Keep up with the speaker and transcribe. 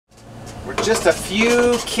We're just a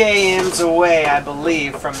few kms away, I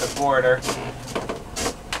believe, from the border.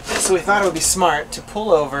 So we thought it would be smart to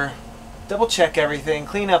pull over, double check everything,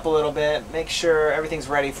 clean up a little bit, make sure everything's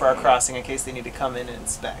ready for our crossing in case they need to come in and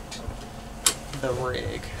inspect the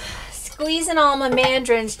rig. Squeezing all my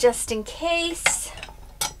mandarins just in case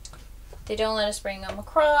they don't let us bring them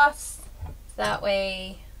across. That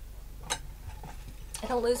way I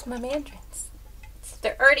don't lose my mandarins. If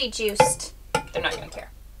they're already juiced, they're not going to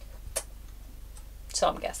care. So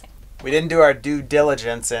I'm guessing. We didn't do our due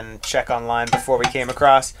diligence and check online before we came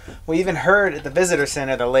across. We even heard at the visitor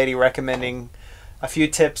center the lady recommending a few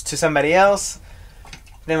tips to somebody else.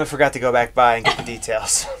 Then we forgot to go back by and get the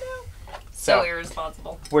details. Oh, no. So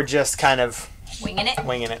irresponsible. We're just kind of winging it.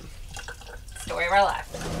 Winging it. Story of our life.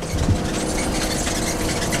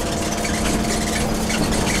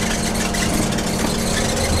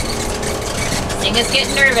 Inga's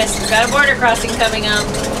getting nervous. We've got a border crossing coming up.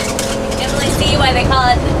 Can't really see why they call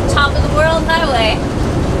it the top of the world highway.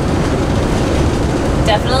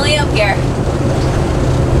 Definitely up here.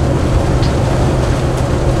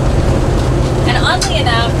 And oddly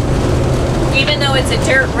enough, even though it's a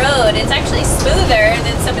dirt road, it's actually smoother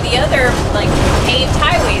than some of the other like paved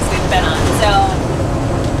highways we've been on. So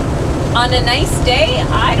on a nice day,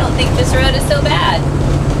 I don't think this road is so bad.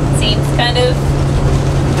 Seems kind of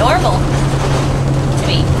normal to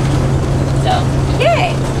me. So,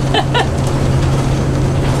 yay!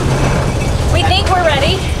 We think we're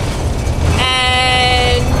ready,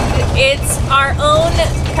 and it's our own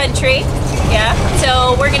country, yeah,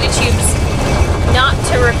 so we're gonna choose not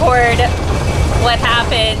to record what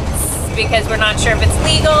happens because we're not sure if it's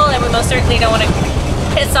legal, and we most certainly don't want to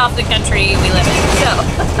piss off the country we live in, so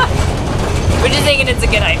we're just thinking it's a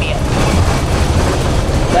good idea.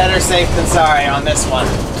 Better safe than sorry on this one.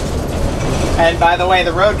 And by the way,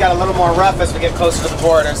 the road got a little more rough as we get closer to the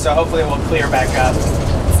border, so hopefully it will clear back up.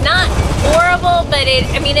 It's not horrible, but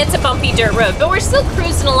I mean, it's a bumpy dirt road, but we're still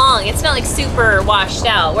cruising along. It's not like super washed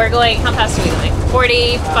out. We're going, how fast are we going?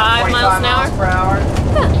 45 miles an hour? 45 miles per hour.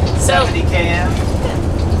 Yeah. So, 70 km.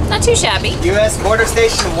 Yeah. Not too shabby. U.S. border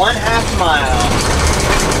station, 1/2 mile.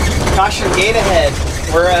 Caution gate ahead.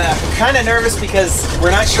 We're kind of nervous because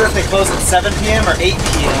we're not sure if they close at 7 p.m. or 8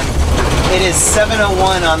 p.m. It is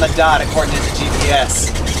 7:01 on the dot according to the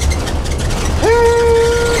GPS.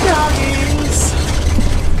 Woo, doggies!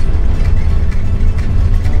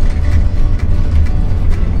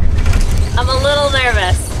 I'm a little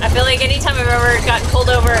nervous. I feel like anytime I've ever gotten pulled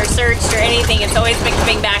over or searched or anything, it's always been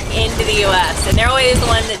coming back into the U.S. And they're always the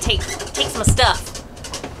one that takes my stuff.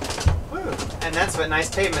 Woo. And that's what nice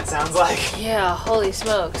pavement sounds like. Yeah, holy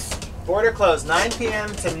smokes. Border closed 9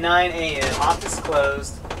 p.m. to 9 a.m. Office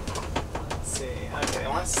closed. Let's see. Okay, I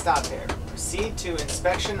want to stop here. Proceed to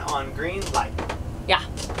inspection on green light. Yeah.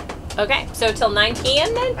 Okay, so till 9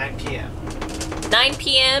 p.m. then? 9 p.m. 9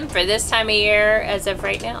 p.m. for this time of year as of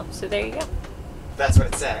right now. So there you go. That's what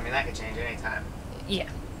it said. I mean, that could change anytime. Yeah.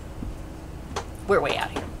 We're way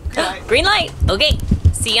out here. Green light. Green light. Okay.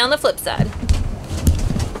 See you on the flip side.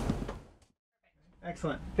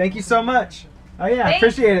 Excellent. Thank you so much. Oh yeah, Thanks.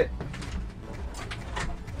 appreciate it.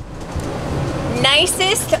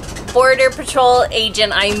 Nicest Border Patrol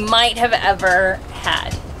agent I might have ever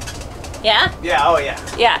had. Yeah? Yeah, oh yeah.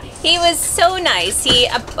 Yeah, he was so nice. He,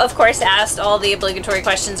 of course, asked all the obligatory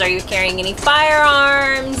questions. Are you carrying any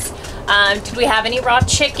firearms? Did we have any raw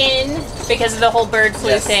chicken? Because of the whole bird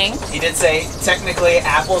flu thing. He did say technically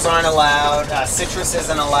apples aren't allowed, citrus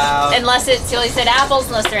isn't allowed. Unless it's, so he said apples,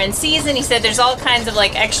 unless they're in season. He said there's all kinds of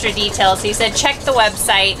like extra details. He said check the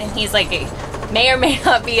website, and he's like, it may or may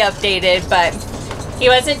not be updated, but he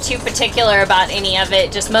wasn't too particular about any of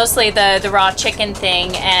it, just mostly the raw chicken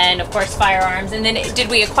thing and of course firearms. And then did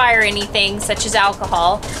we acquire anything such as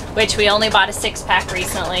alcohol, which we only bought a 6-pack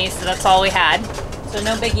recently, so that's all we had. So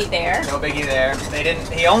no biggie there. No biggie there. They didn't.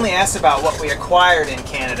 He only asked about what we acquired in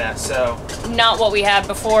Canada, so not what we had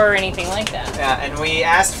before or anything like that. yeah. And we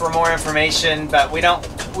asked for more information, but we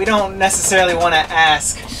don't necessarily want to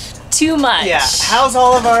ask too much. Yeah. How's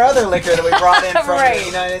all of our other liquor that we brought in from Right. the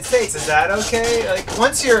United States? Is that okay? Like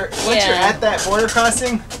once you're at that border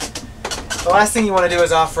crossing, the last thing you want to do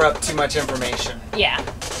is offer up too much information. Yeah.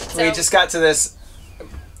 So, We just got to this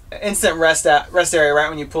instant rest area right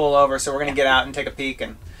when you pull over, so we're gonna get out and take a peek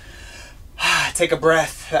and take a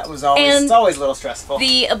breath. That was always, it's always a little stressful.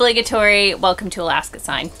 the obligatory welcome to Alaska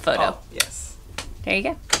sign photo. Oh, yes. There you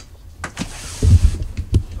go.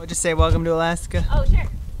 We'll just say welcome to Alaska. Oh, sure.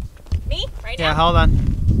 Me? Right now? Yeah, hold on.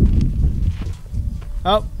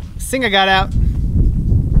 Oh, Singer got out. Oops.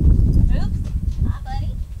 Hi,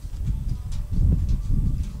 buddy.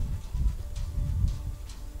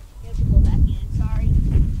 You have to go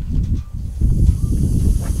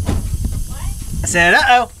said,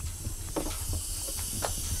 uh-oh.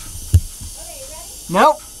 Okay, you ready?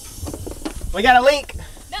 Nope. We got a leak.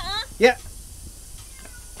 Nuh-uh. Yeah.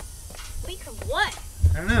 Leak from what?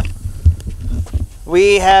 I don't know.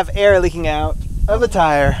 We have air leaking out of the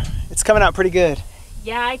tire. It's coming out pretty good.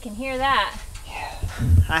 Yeah, I can hear that.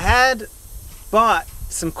 I had bought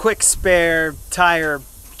some quick spare tire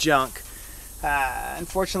junk.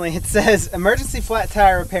 Unfortunately, it says emergency flat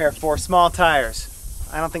tire repair for small tires.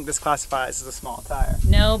 I don't think this classifies as a small tire.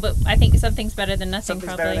 No, but I think something's better than nothing. Something's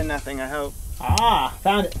probably better than nothing, I hope. Ah,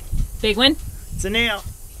 found it. Big one? It's a nail.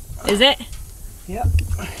 Is it? Yep.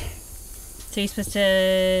 So you're supposed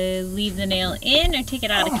to leave the nail in or take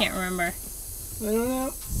it out? I can't remember. I don't know.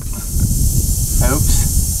 Oops.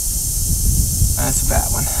 That's a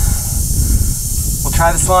bad one. We'll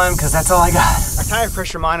try the slime because that's all I got. Our tire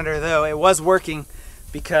pressure monitor, though, it was working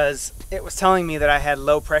because it was telling me that I had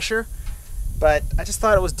low pressure, but I just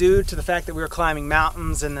thought it was due to the fact that we were climbing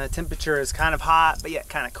mountains and the temperature is kind of hot, but yet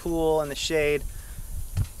kind of cool in the shade.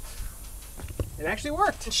 It actually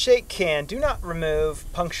worked. Shake can, do not remove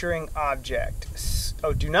puncturing object.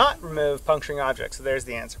 Oh, do not remove puncturing object. So there's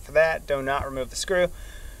the answer for that. Do not remove the screw.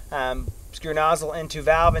 Screw nozzle into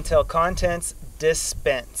valve until contents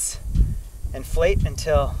dispense. Inflate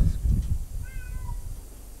until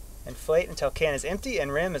can is empty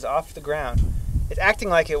and rim is off the ground. It's acting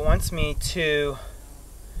like it wants me to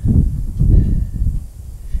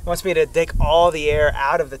take all the air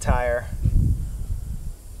out of the tire.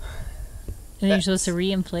 And then you're supposed to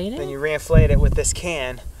re-inflate it? Then you re-inflate it with this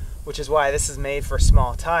can, which is why this is made for a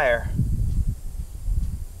small tire.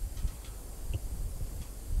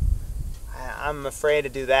 I'm afraid to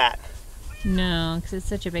do that. No, because it's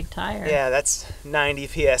such a big tire. Yeah, that's 90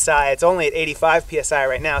 PSI. It's only at 85 PSI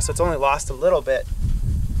right now, so it's only lost a little bit.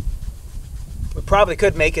 We probably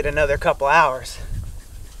could make it another couple hours.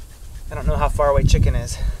 I don't know how far away chicken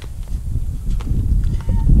is.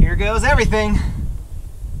 Here goes everything.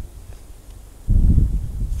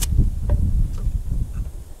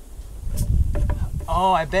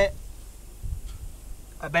 Oh, I bet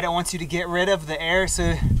it wants you to get rid of the air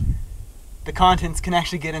so the contents can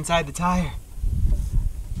actually get inside the tire.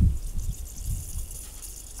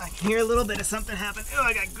 I can hear a little bit of something happen. Oh,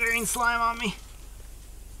 I got green slime on me.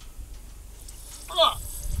 Ugh.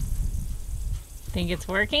 Think it's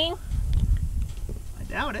working? I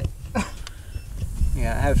doubt it.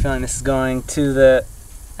 Yeah, I have a feeling this is going to the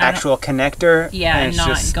actual connector. Yeah, and not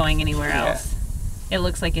just going anywhere else. It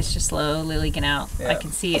looks like it's just slowly leaking out. Yeah. I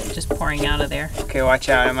can see it just pouring out of there. Okay, watch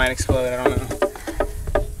out. It might explode. I don't know.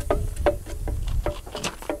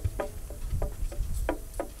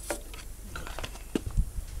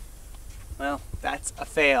 Well, that's a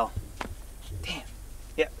fail. Damn.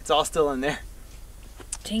 Yep, it's all still in there.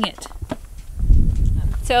 Dang it.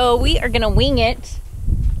 So we are going to wing it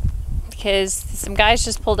because some guys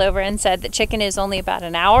just pulled over and said that chicken is only about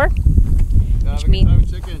an hour. Which means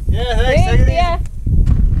chicken. Yeah, thanks. Take it easy. Yeah.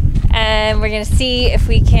 And we're going to see if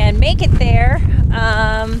we can make it there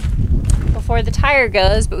before the tire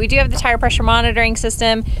goes. But we do have the tire pressure monitoring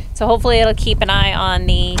system, so hopefully it'll keep an eye on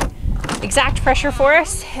the exact pressure for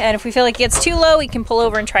us. And if we feel like it gets too low, we can pull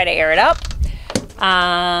over and try to air it up.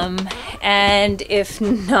 And if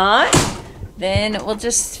not, then we'll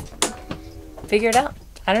just figure it out.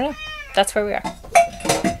 I don't know. That's where we are.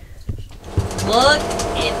 Look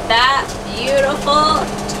at that beautiful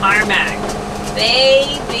tarmac.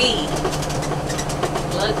 Baby,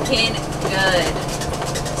 looking good.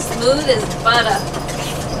 Smooth as butter.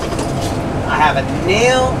 I have a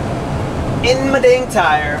nail in my dang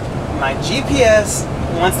tire. My GPS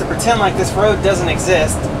wants to pretend like this road doesn't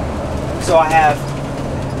exist. So I have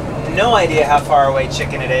no idea how far away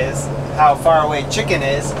chicken is.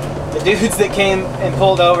 The dudes that came and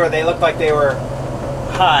pulled over, they looked like they were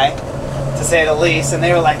high, to say the least, and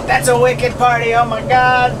they were like, that's a wicked party, oh my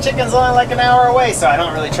god, chicken's only like an hour away, so I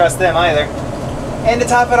don't really trust them either. And to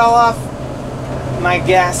top it all off, my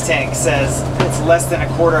gas tank says it's less than a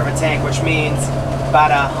quarter of a tank, which means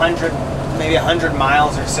about 100, maybe 100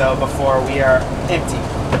 miles or so before we are empty.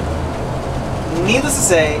 Needless to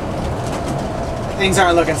say, things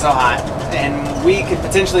aren't looking so hot, and we could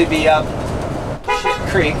potentially be up shit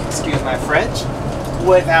creek, excuse my French,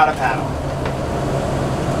 without a paddle.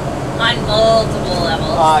 On multiple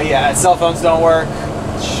levels. Yeah, cell phones don't work.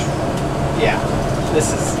 Yeah,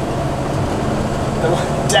 this is the one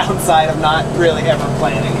downside of not really ever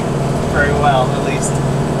planning very well, at least.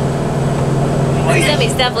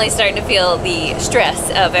 Sammy's definitely starting to feel the stress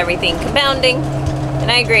of everything compounding. And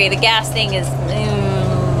I agree, the gas thing is...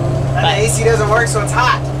 and the AC doesn't work, so it's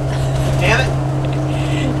hot. Damn it.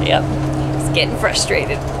 Yep. It's getting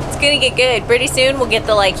frustrated. It's gonna get good. Pretty soon we'll get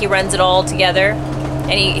the, like, he runs it all together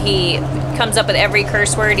and he comes up with every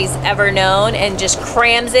curse word he's ever known and just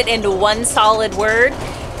crams it into one solid word.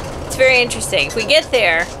 It's very interesting. If we get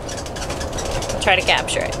there, we'll try to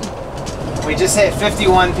capture it. We just hit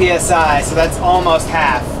 51 PSI, so that's almost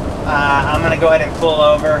half. I'm gonna go ahead and pull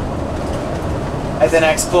over at the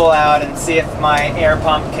next pull out and see if my air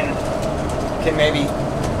pump can maybe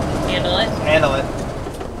handle it.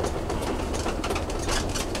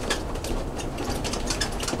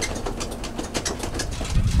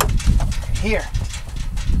 Here.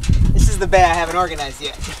 This is the bay I haven't organized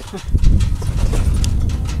yet.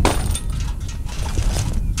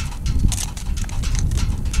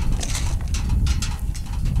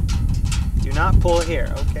 Do not pull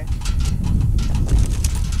here, okay?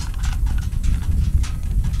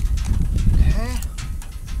 Okay.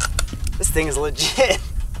 This thing is legit.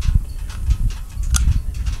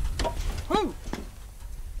 Woo!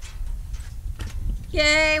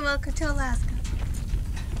 Yay, welcome to Alaska.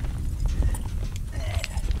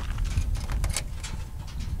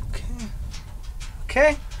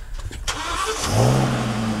 Okay.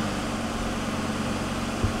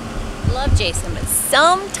 Love Jason, but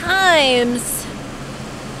sometimes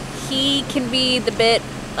he can be a bit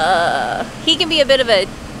of a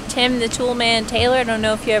Tim the Toolman Taylor. I don't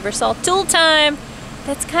know if you ever saw Tool Time.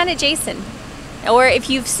 That's kind of Jason. Or if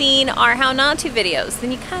you've seen our How Not To videos,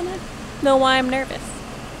 then you kind of know why I'm nervous.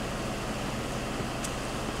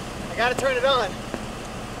 I gotta turn it on.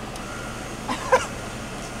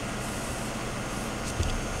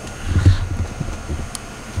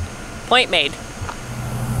 Point made.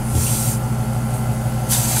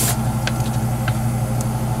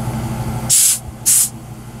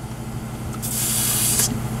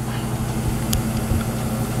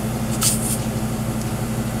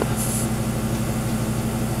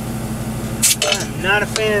 I'm not a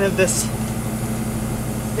fan of this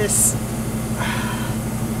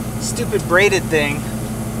stupid braided thing.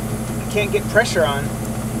 I can't get pressure on.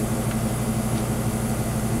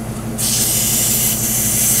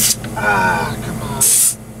 Ah, come on.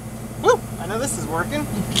 Woo! I know this is working.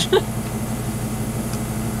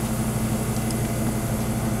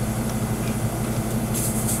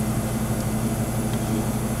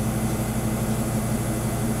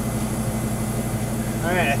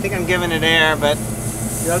 Alright, I think I'm giving it air, but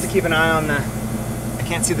you'll have to keep an eye on the... I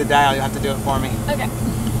can't see the dial, you'll have to do it for me. Okay.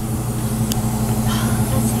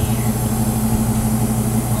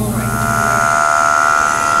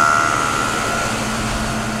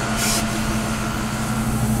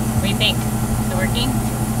 What do you think? Is it working?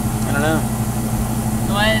 I don't know.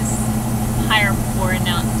 It was higher before and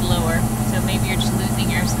now it's lower. So maybe you're just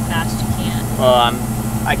losing air so fast you can't. Well,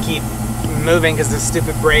 I keep moving because this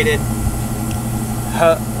stupid braided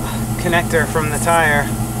connector from the tire.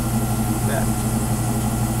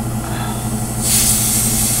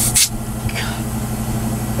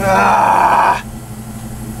 Ah!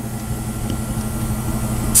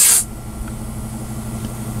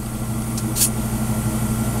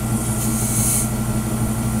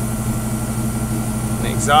 The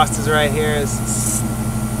exhaust is right here. It's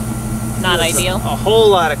Not ideal. A whole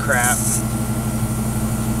lot of crap.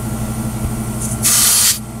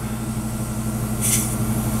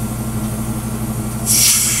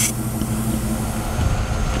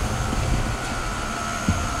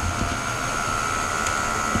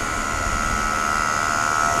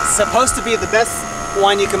 Supposed to be the best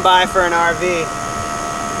one you can buy for an RV.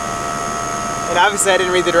 And obviously I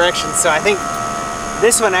didn't read the directions, so I think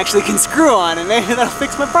this one actually can screw on and maybe that'll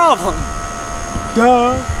fix my problem.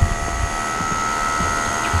 Duh.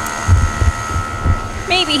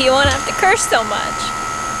 Maybe he won't have to curse so much.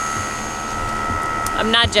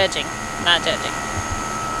 I'm not judging. Not judging.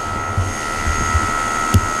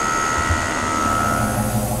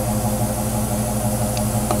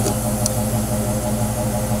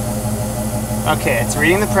 Okay, it's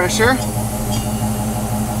reading the pressure.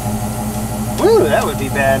 Woo, that would be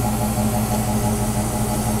bad.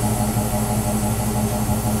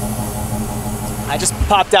 I just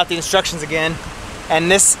popped out the instructions again, and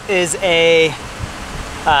this is a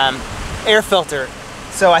air filter.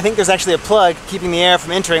 So I think there's actually a plug keeping the air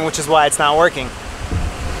from entering, which is why it's not working.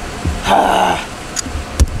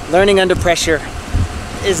 Learning under pressure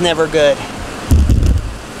is never good.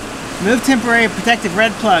 Move temporary protective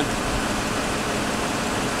red plug.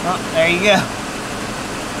 Oh, there you go.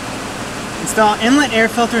 Install inlet air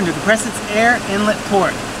filter into compress its air inlet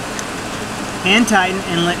port. Hand tighten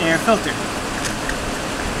inlet air filter.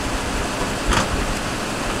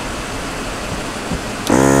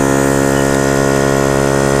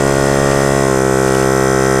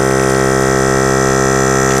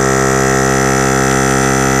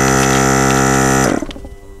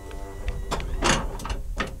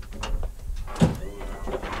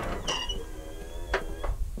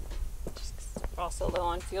 also low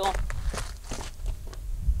on fuel.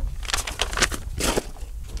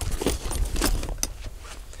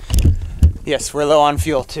 Yes, we're low on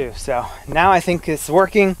fuel too. So now I think it's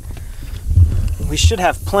working. We should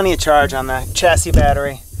have plenty of charge on the chassis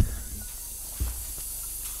battery.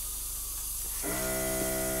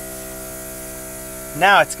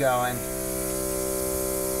 Now it's going.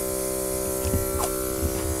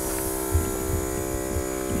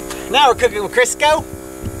 Now we're cooking with Crisco.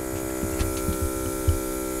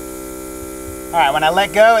 All right, when I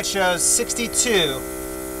let go, it shows 62.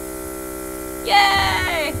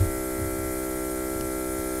 Yay!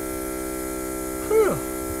 Whew.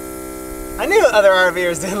 I knew other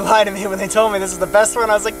RVers didn't lie to me when they told me this is the best one.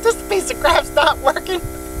 I was like, this piece of crap's not working.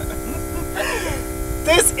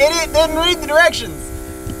 This idiot didn't read the directions.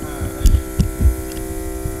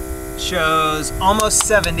 Shows almost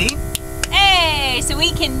 70. Hey, so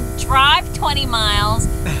we can drive 20 miles,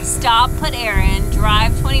 stop, put air in,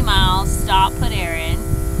 drive 20 miles, stop, put air in,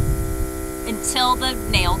 until the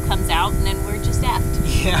nail comes out, and then we're just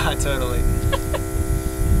effed. Yeah, totally.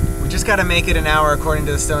 We just got to make it an hour according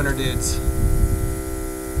to the stoner dudes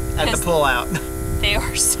at the pullout. They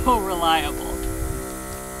are so reliable.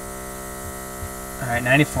 All right,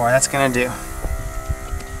 94, that's gonna do.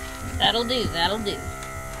 That'll do, that'll do.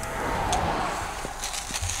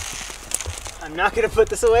 I'm not gonna put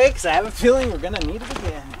this away because I have a feeling we're gonna need it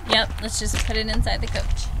again. Yep, let's just put it inside the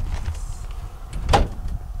coach. I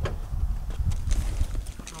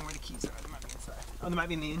don't know where the keys are. They might be inside. Oh, they might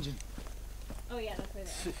be in the engine. Oh yeah, that's right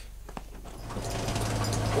there.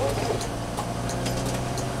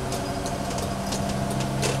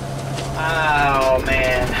 Oh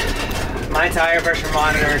man, my tire pressure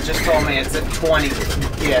monitor just told me it's at 20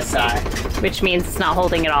 psi. Which means it's not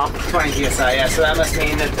holding at all. 20 psi, yeah. So that must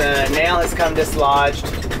mean that the nail has come dislodged,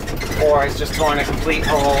 or it's just torn a complete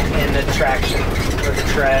hole in the traction or the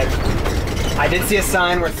tread. I did see a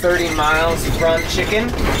sign we're 30 miles from Chicken,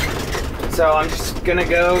 so I'm just gonna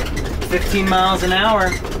go 15 miles an hour,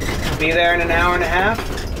 be there in an hour and a half,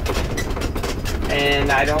 and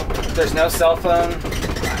there's no cell phone.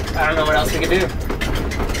 I don't know what else we could do.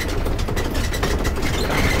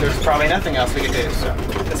 There's probably nothing else we could do, so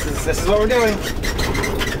this is what we're doing.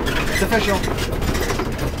 It's official.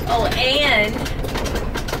 Oh, and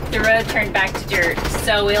the road turned back to dirt,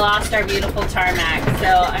 so we lost our beautiful tarmac.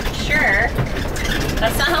 So I'm sure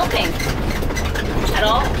that's not helping at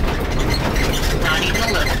all. Not even a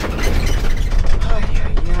little.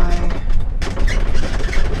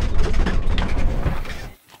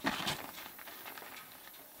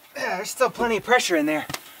 Yeah, there's still plenty of pressure in there.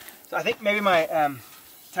 So I think maybe my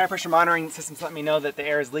tire pressure monitoring system's letting me know that the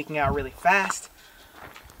air is leaking out really fast.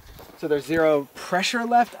 So there's zero pressure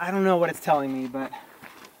left. I don't know what it's telling me, but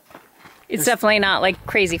It's definitely not like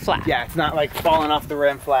crazy flat. yeah, it's not like falling off the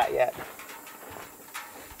rim flat yet.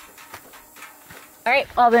 All right,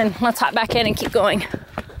 well then let's hop back in and keep going.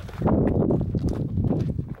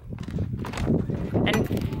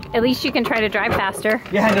 And at least you can try to drive faster.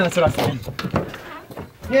 Yeah, I know, that's what I was thinking.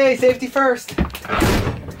 Yay, safety first.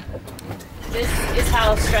 This is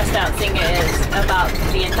how stressed out Zinga is about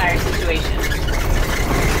the entire situation.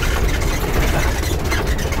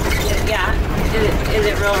 Yeah, is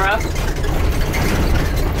it real rough?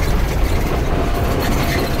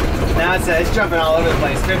 Now it's jumping all over the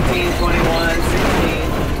place. 15, 21,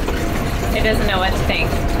 16. It doesn't know what to think.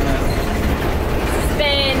 It's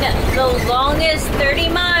been the longest 30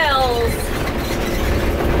 miles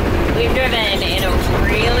we've driven in a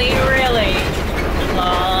really, really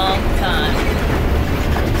long time.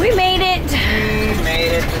 We made it! We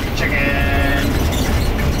made it to Chicken.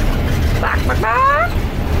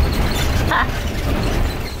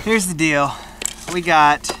 Here's the deal. We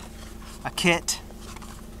got a kit,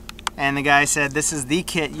 and the guy said this is the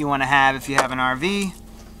kit you want to have if you have an RV.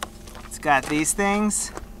 It's got these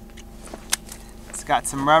things. It's got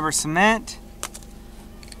some rubber cement.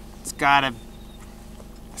 It's got a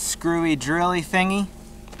screwy drilly thingy,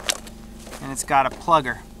 and it's got a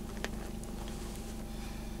plugger.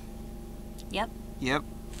 Yep. Yep.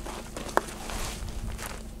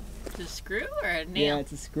 It's a screw or a nail? Yeah,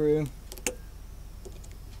 it's a screw.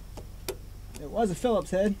 It was a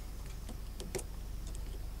Phillips head.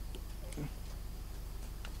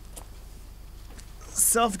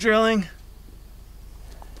 Self-drilling.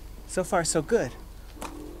 So far, so good.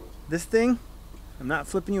 This thing, I'm not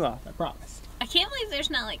flipping you off, I promise. I can't believe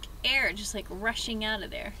there's not like air just like rushing out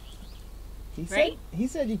of there. He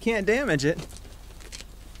said you can't damage it.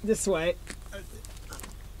 This way.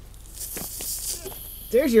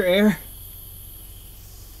 There's your air.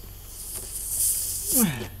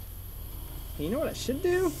 You know what I should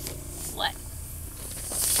do? What?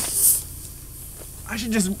 I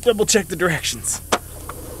should just double check the directions.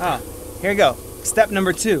 Here we go. Step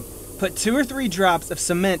number 2. Put 2 or 3 drops of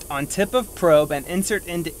cement on tip of probe and insert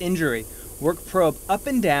into injury. Work probe up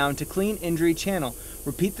and down to clean injury channel.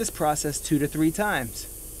 Repeat this process 2 to 3 times.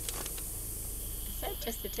 Is that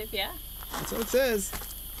just the tip, yeah? That's what it says.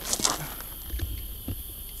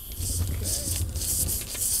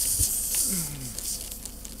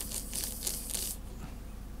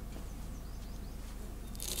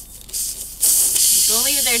 Don't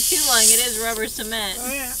leave it there too long. It is rubber cement. Oh,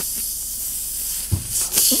 yeah.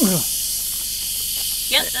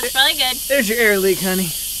 Yep, that's probably good. There's your air leak, honey.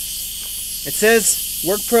 It says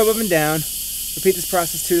work probe up and down. Repeat this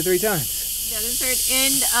process 2 to 3 times. Then insert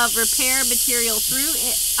end of repair material through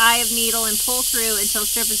eye of needle and pull through until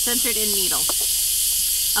strip is centered in needle.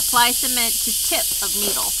 Apply cement to tip of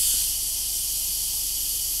needle.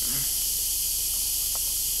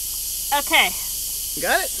 Okay.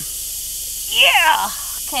 Got it? Yeah!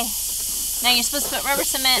 Okay. Now you're supposed to put rubber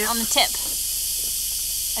cement on the tip.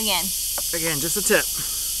 Again. Again, just a tip.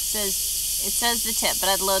 It says the tip, but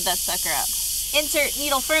I'd load that sucker up. Insert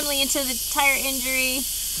needle firmly into the tire injury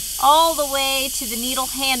all the way to the needle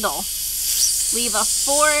handle. Leave a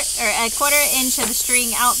 1/4 inch of the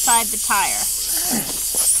string outside the tire.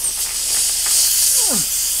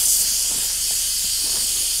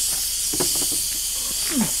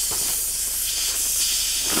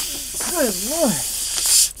 Good Lord.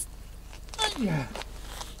 Yeah.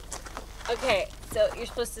 Okay, so you're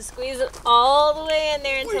supposed to squeeze it all the way in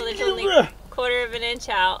there until there's only 1/4 inch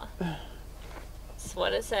out. That's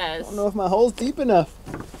what it says. I don't know if my hole's deep enough.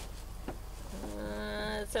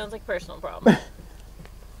 It sounds like a personal problem.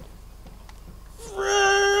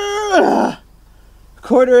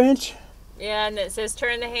 1/4 inch? Yeah, and it says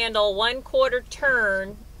turn the handle 1/4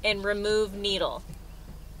 turn and remove needle.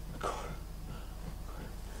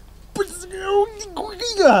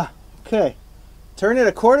 Okay. Turn it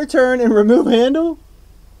a 1/4 turn and remove handle?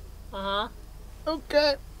 Uh-huh.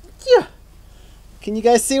 Okay. Yeah. Can you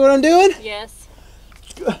guys see what I'm doing? Yes.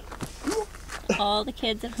 All the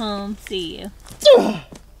kids at home see you.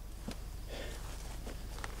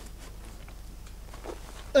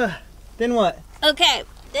 Then what? Okay,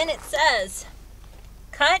 then it says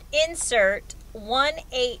cut insert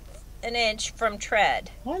 1/8 an inch from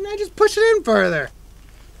tread. Why didn't I just push it in further?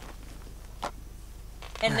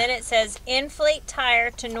 And then it says inflate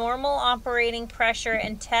tire to normal operating pressure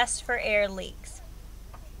and test for air leaks.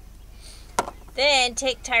 Then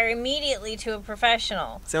take tire immediately to a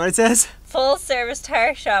professional. Is that what it says? Full service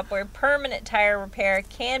tire shop where permanent tire repair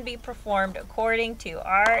can be performed according to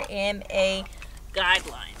RMA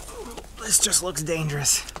guidelines. This just looks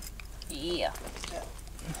dangerous. Yeah.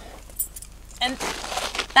 And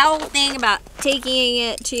that whole thing about taking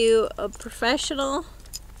it to a professional.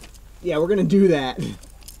 Yeah, we're gonna do that.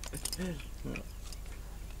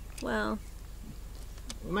 Well,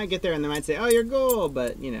 We might get there and they might say, oh, you're gold,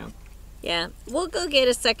 but you know. yeah. We'll go get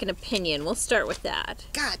a second opinion. We'll start with that.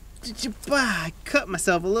 God, I cut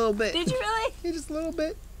myself a little bit. Did you really? Yeah, just a little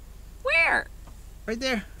bit. Where? Right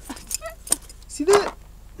there. See that?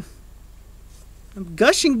 I'm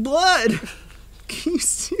gushing blood. Can you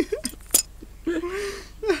see that?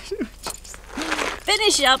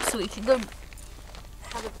 Finish up so we can go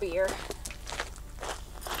have a beer.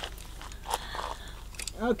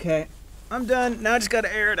 Okay, I'm done. Now I just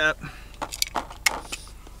gotta air it up.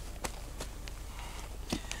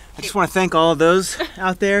 I just want to thank all of those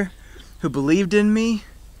out there who believed in me.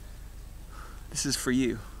 This is for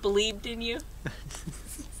you. Believed in you?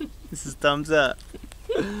 This is thumbs up.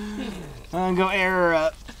 I'm gonna go air her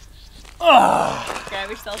up. Oh.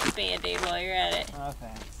 Grab yourself a Band-Aid while you're at it. Oh,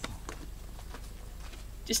 thanks.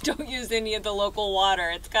 Just don't use any of the local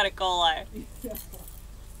water. It's got E. coli.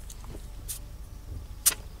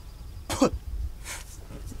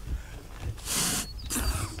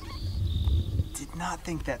 Did not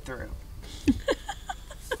think that through.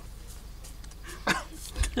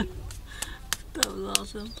 That was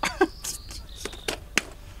awesome.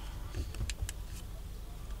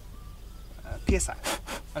 PSI.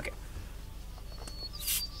 Okay.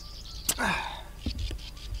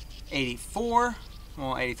 84.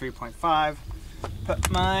 Well, 83.5. Put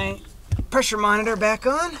my pressure monitor back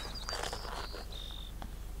on.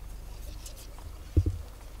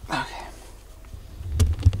 Okay.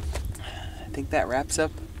 I think that wraps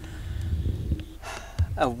up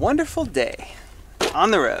a wonderful day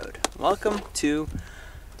on the road. Welcome to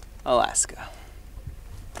Alaska.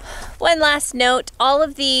 One last note, all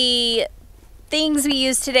of the things we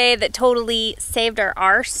used today that totally saved our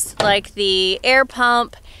arse, like the air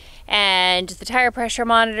pump and the tire pressure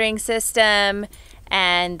monitoring system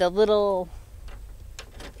and the little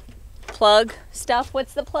plug stuff.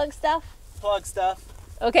 What's the plug stuff? Plug stuff.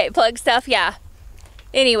 Okay, plug stuff, yeah.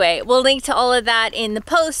 Anyway, we'll link to all of that in the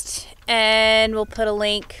post, and we'll put a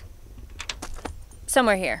link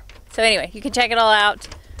somewhere here. So anyway, you can check it all out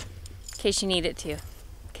in case you need it to.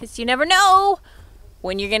 Because you never know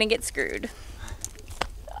when you're going to get screwed.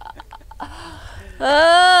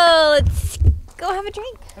 Oh, let's go have a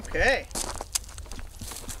drink. Okay.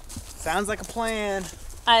 Sounds like a plan.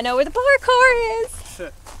 I know where the parkour is.